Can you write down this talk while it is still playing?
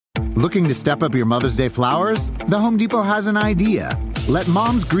Looking to step up your Mother's Day flowers? The Home Depot has an idea. Let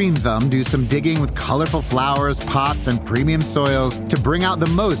Mom's Green Thumb do some digging with colorful flowers, pots, and premium soils to bring out the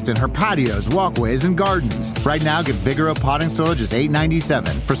most in her patios, walkways, and gardens. Right now, get Vigoro potting soil just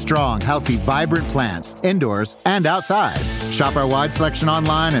 $8.97 for strong, healthy, vibrant plants, indoors and outside. Shop our wide selection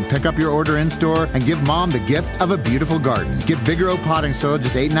online and pick up your order in-store and give Mom the gift of a beautiful garden. Get Vigoro potting soil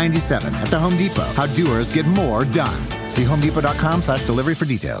just $8.97 at the Home Depot. How doers get more done. See homedepot.com/delivery for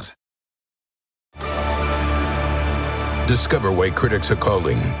details. Discover why critics are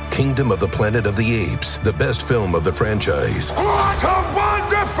calling Kingdom of the Planet of the Apes the best film of the franchise. What a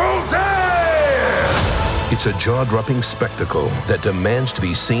wonderful day! It's a jaw-dropping spectacle that demands to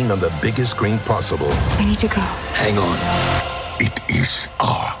be seen on the biggest screen possible. I need to go. Hang on. It is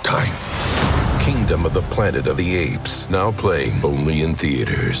our time. Kingdom of the Planet of the Apes. Now playing only in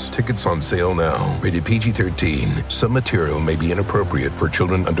theaters. Tickets on sale now. Rated PG-13. Some material may be inappropriate for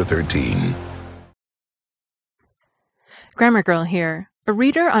children under 13. Grammar Girl here. A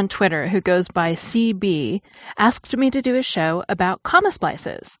reader on Twitter who goes by CB asked me to do a show about comma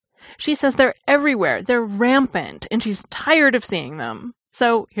splices. She says they're everywhere, they're rampant, and she's tired of seeing them.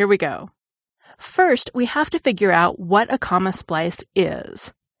 So here we go. First, we have to figure out what a comma splice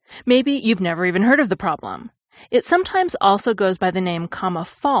is. Maybe you've never even heard of the problem. It sometimes also goes by the name comma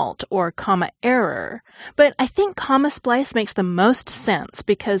fault or comma error, but I think comma splice makes the most sense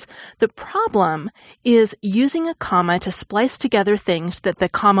because the problem is using a comma to splice together things that the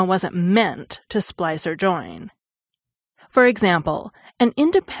comma wasn't meant to splice or join. For example, an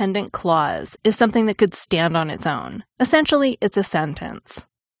independent clause is something that could stand on its own. Essentially, it's a sentence.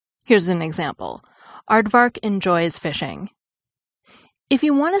 Here's an example. Aardvark enjoys fishing. If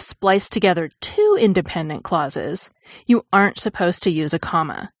you want to splice together two independent clauses, you aren't supposed to use a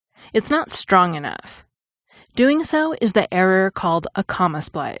comma. It's not strong enough. Doing so is the error called a comma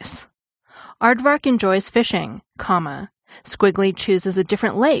splice. Aardvark enjoys fishing, comma. Squiggly chooses a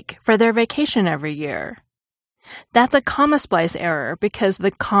different lake for their vacation every year. That's a comma splice error because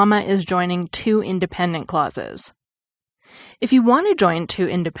the comma is joining two independent clauses. If you want to join two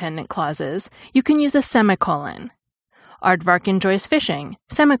independent clauses, you can use a semicolon. Aardvark enjoys fishing,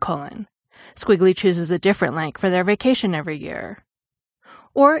 semicolon. Squiggly chooses a different lake for their vacation every year.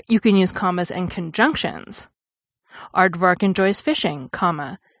 Or you can use commas and conjunctions. Aardvark enjoys fishing,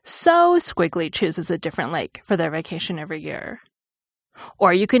 comma. So Squiggly chooses a different lake for their vacation every year.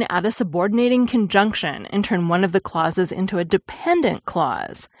 Or you can add a subordinating conjunction and turn one of the clauses into a dependent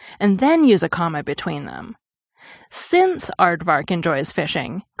clause, and then use a comma between them. Since Aardvark enjoys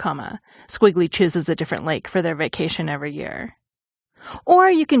fishing, comma, Squiggly chooses a different lake for their vacation every year. Or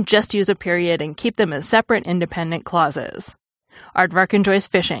you can just use a period and keep them as separate independent clauses. Aardvark enjoys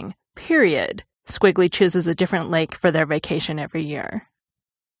fishing, period. Squiggly chooses a different lake for their vacation every year.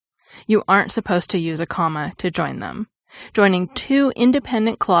 You aren't supposed to use a comma to join them. Joining two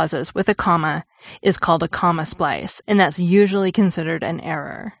independent clauses with a comma is called a comma splice, and that's usually considered an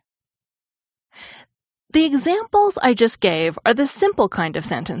error. The examples I just gave are the simple kind of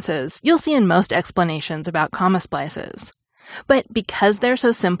sentences you'll see in most explanations about comma splices. But because they're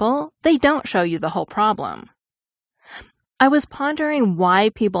so simple, they don't show you the whole problem. I was pondering why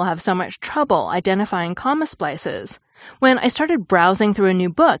people have so much trouble identifying comma splices when I started browsing through a new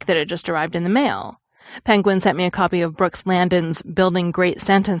book that had just arrived in the mail. Penguin sent me a copy of Brooks Landon's Building Great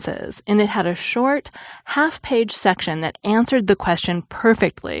Sentences, and it had a short, half-page section that answered the question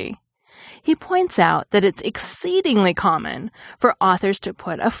perfectly. He points out that it's exceedingly common for authors to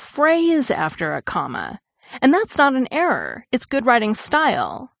put a phrase after a comma, and that's not an error, it's good writing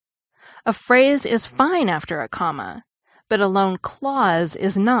style. A phrase is fine after a comma, but a lone clause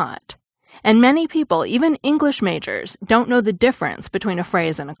is not. And many people, even English majors, don't know the difference between a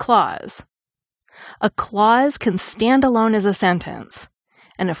phrase and a clause. A clause can stand alone as a sentence,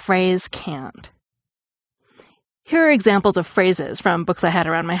 and a phrase can't. Here are examples of phrases from books I had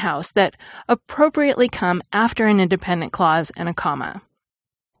around my house that appropriately come after an independent clause and a comma.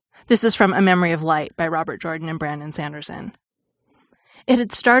 This is from A Memory of Light by Robert Jordan and Brandon Sanderson. It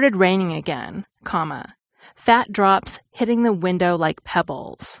had started raining again, comma. Fat drops hitting the window like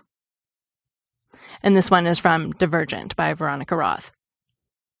pebbles. And this one is from Divergent by Veronica Roth.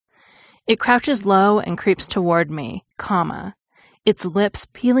 It crouches low and creeps toward me, comma, its lips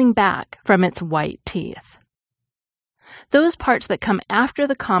peeling back from its white teeth. Those parts that come after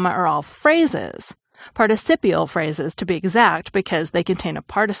the comma are all phrases, participial phrases to be exact because they contain a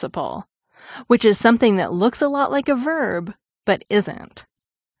participle, which is something that looks a lot like a verb, but isn't.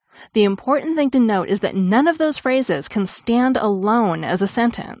 The important thing to note is that none of those phrases can stand alone as a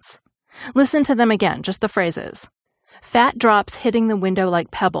sentence. Listen to them again, just the phrases. Fat drops hitting the window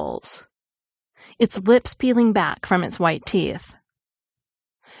like pebbles. Its lips peeling back from its white teeth.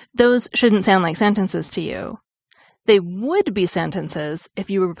 Those shouldn't sound like sentences to you. They would be sentences if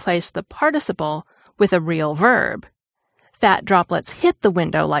you replaced the participle with a real verb. Fat droplets hit the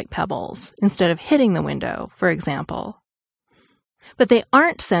window like pebbles instead of hitting the window, for example. But they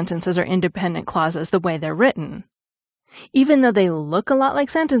aren't sentences or independent clauses the way they're written. Even though they look a lot like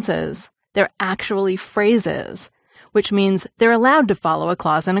sentences, they're actually phrases, which means they're allowed to follow a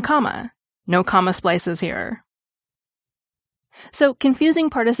clause and a comma. No comma splices here. So confusing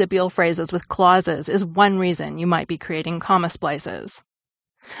participial phrases with clauses is one reason you might be creating comma splices.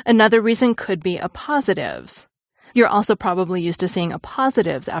 Another reason could be appositives. You're also probably used to seeing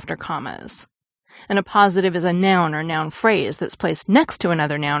appositives after commas. An appositive is a noun or noun phrase that's placed next to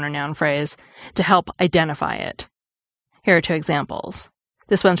another noun or noun phrase to help identify it. Here are two examples.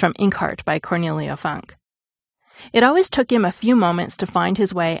 This one's from Inkheart by Cornelia Funk. It always took him a few moments to find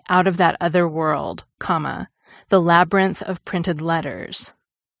his way out of that other world, comma, the labyrinth of printed letters.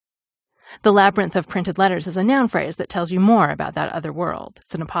 The labyrinth of printed letters is a noun phrase that tells you more about that other world.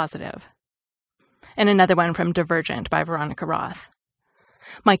 It's an appositive. And another one from Divergent by Veronica Roth.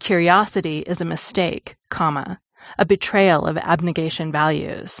 My curiosity is a mistake, comma, a betrayal of abnegation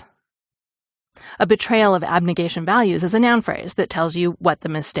values. A betrayal of abnegation values is a noun phrase that tells you what the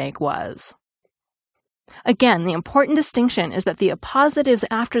mistake was. Again, the important distinction is that the appositives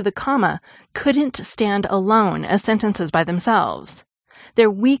after the comma couldn't stand alone as sentences by themselves.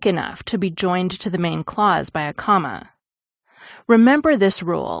 They're weak enough to be joined to the main clause by a comma. Remember this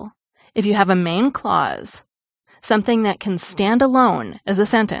rule. If you have a main clause, something that can stand alone as a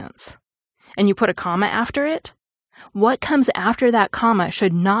sentence, and you put a comma after it, what comes after that comma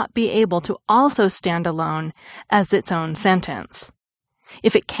should not be able to also stand alone as its own sentence.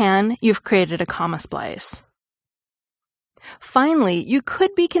 If it can, you've created a comma splice. Finally, you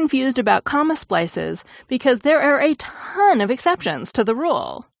could be confused about comma splices because there are a ton of exceptions to the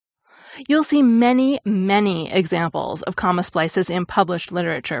rule. You'll see many, many examples of comma splices in published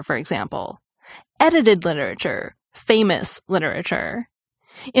literature, for example. Edited literature, famous literature.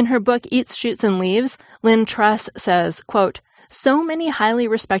 In her book Eats, Shoots, and Leaves, Lynn Truss says, quote, so many highly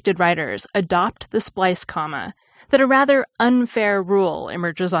respected writers adopt the splice comma that a rather unfair rule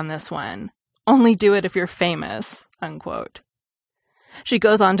emerges on this one. Only do it if you're famous, unquote. She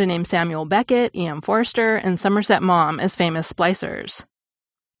goes on to name Samuel Beckett, E.M. Forster, and Somerset Maugham as famous splicers.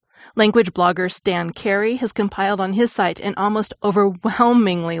 Language blogger Stan Carey has compiled on his site an almost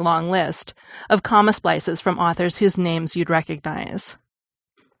overwhelmingly long list of comma splices from authors whose names you'd recognize.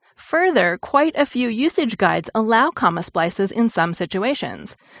 Further, quite a few usage guides allow comma splices in some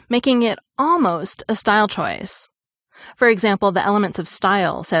situations, making it almost a style choice. For example, the Elements of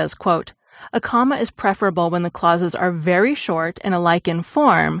Style says, quote, a comma is preferable when the clauses are very short and alike in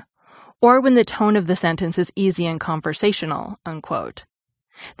form, or when the tone of the sentence is easy and conversational, unquote.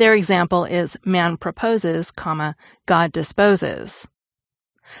 Their example is man proposes, comma, God disposes.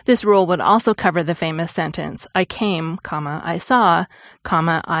 This rule would also cover the famous sentence, I came, comma, I saw,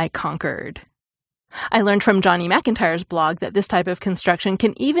 comma, I conquered. I learned from Johnny McIntyre's blog that this type of construction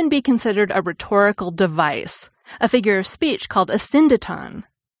can even be considered a rhetorical device, a figure of speech called a syndeton.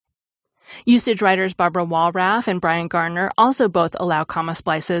 Usage writers Barbara Walraff and Brian Gardner also both allow comma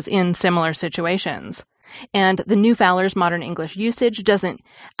splices in similar situations. And the New Fowler's Modern English Usage doesn't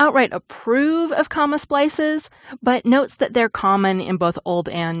outright approve of comma splices, but notes that they're common in both Old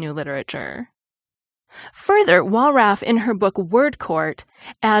and New literature. Further, Walraff, in her book Word Court,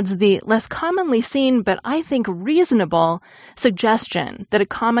 adds the less commonly seen but I think reasonable suggestion that a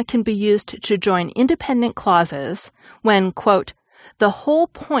comma can be used to join independent clauses when, quote, the whole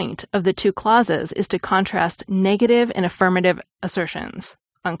point of the two clauses is to contrast negative and affirmative assertions,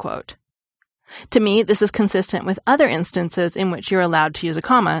 unquote. To me, this is consistent with other instances in which you're allowed to use a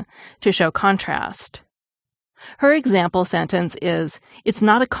comma to show contrast. Her example sentence is, it's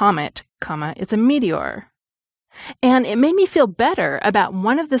not a comet, comma, it's a meteor. And it made me feel better about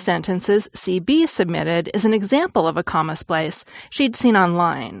one of the sentences CB submitted as an example of a comma splice she'd seen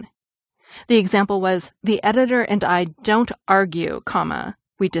online. The example was, the editor and I don't argue, comma,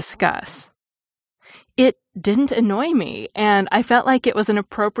 we discuss. It didn't annoy me, and I felt like it was an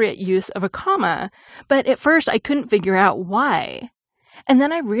appropriate use of a comma, but at first I couldn't figure out why. And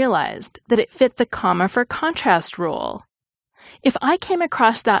then I realized that it fit the comma for contrast rule. If I came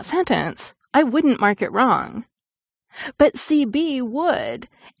across that sentence, I wouldn't mark it wrong. But CB would,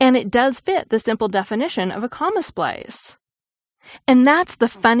 and it does fit the simple definition of a comma splice. And that's the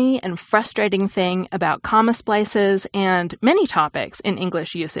funny and frustrating thing about comma splices and many topics in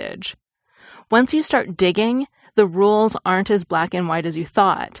English usage. Once you start digging, The rules aren't as black and white as you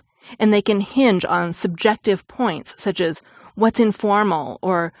thought, and they can hinge on subjective points such as what's informal,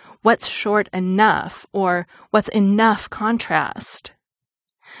 or what's short enough, or what's enough contrast.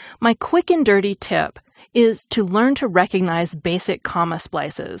 My quick and dirty tip is to learn to recognize basic comma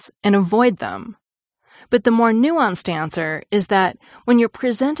splices and avoid them. But the more nuanced answer is that when you're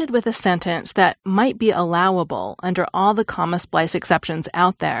presented with a sentence that might be allowable under all the comma splice exceptions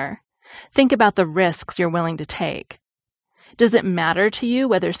out there, think about the risks you're willing to take. Does it matter to you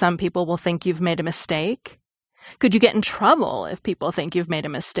whether some people will think you've made a mistake? Could you get in trouble if people think you've made a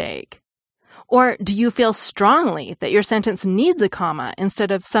mistake? Or do you feel strongly that your sentence needs a comma instead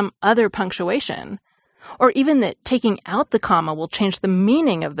of some other punctuation? Or even that taking out the comma will change the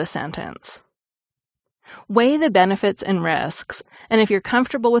meaning of the sentence? Weigh the benefits and risks, and if you're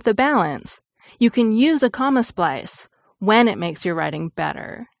comfortable with the balance, you can use a comma splice when it makes your writing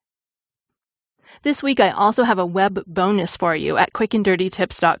better. This week, I also have a web bonus for you at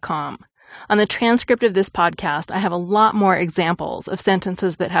quickanddirtytips.com. On the transcript of this podcast, I have a lot more examples of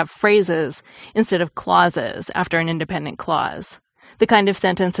sentences that have phrases instead of clauses after an independent clause, the kind of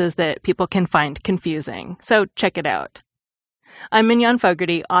sentences that people can find confusing. So check it out. I'm Mignon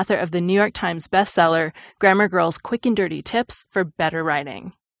Fogarty, author of the New York Times bestseller, Grammar Girl's Quick and Dirty Tips for Better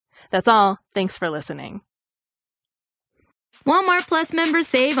Writing. That's all. Thanks for listening. Walmart Plus members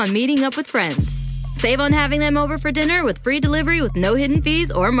save on meeting up with friends. Save on having them over for dinner with free delivery with no hidden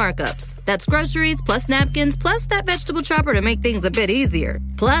fees or markups. That's groceries, plus napkins, plus that vegetable chopper to make things a bit easier.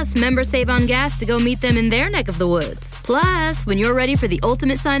 Plus, members save on gas to go meet them in their neck of the woods. Plus, when you're ready for the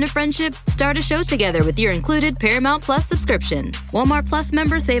ultimate sign of friendship, start a show together with your included Paramount Plus subscription. Walmart Plus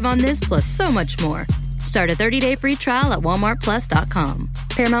members save on this plus so much more. Start a 30-day free trial at walmartplus.com.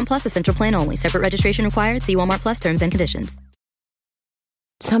 Paramount Plus Essential Plan only. Separate registration required. See Walmart Plus terms and conditions.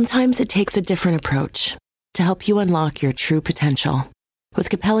 Sometimes it takes a different approach to help you unlock your true potential. With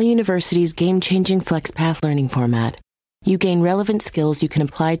Capella University's game-changing FlexPath learning format, you gain relevant skills you can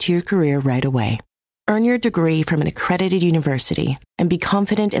apply to your career right away. Earn your degree from an accredited university and be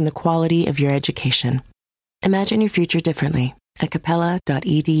confident in the quality of your education. Imagine your future differently at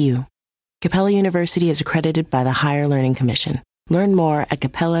capella.edu. Capella University is accredited by the Higher Learning Commission. Learn more at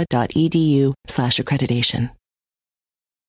capella.edu/accreditation.